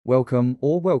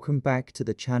Welcome back to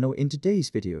the channel. In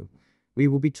today's video, we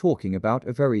will be talking about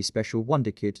a very special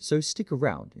Wonderkid, so stick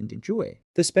around and enjoy.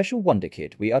 The special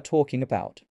Wonderkid we are talking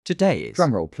about today is,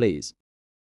 drumroll please,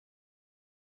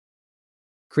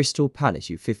 Crystal Palace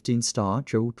U15 star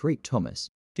Joel Drake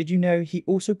Thomas. Did you know he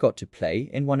also got to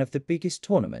play in one of the biggest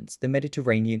tournaments, the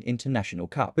Mediterranean International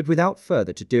Cup? But without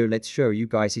further ado, let's show you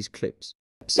guys his clips.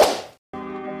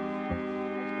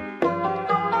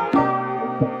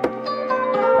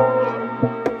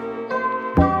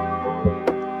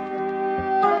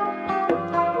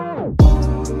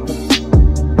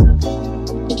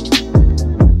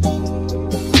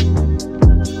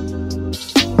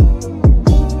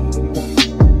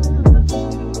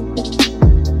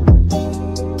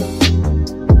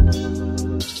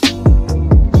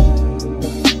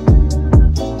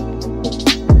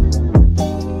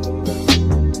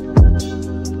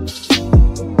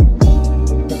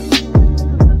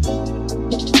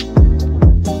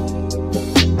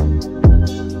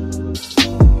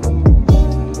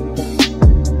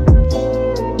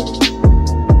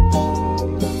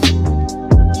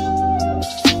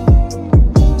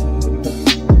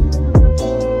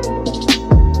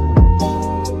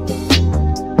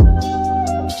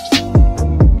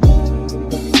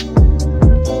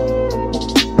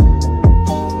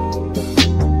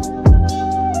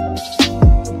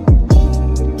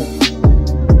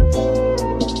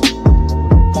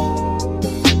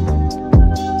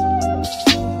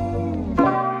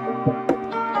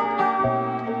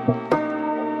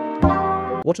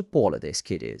 What a baller this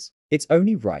kid is. It's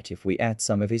only right if we add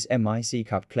some of his MIC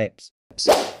Cup clips.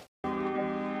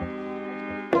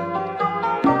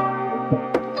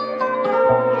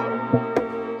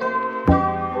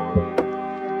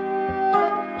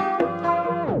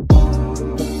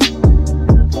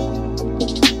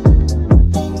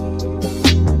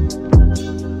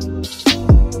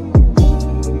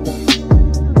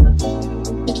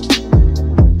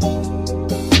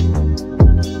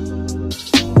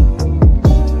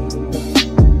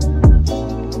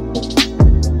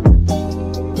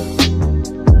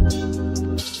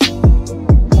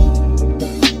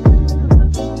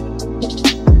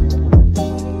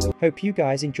 Hope you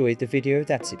guys enjoyed the video.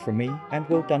 That's it from me, and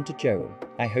well done to Joel.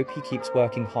 I hope he keeps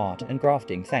working hard and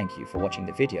grafting. Thank you for watching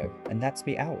the video, and that's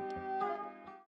me out.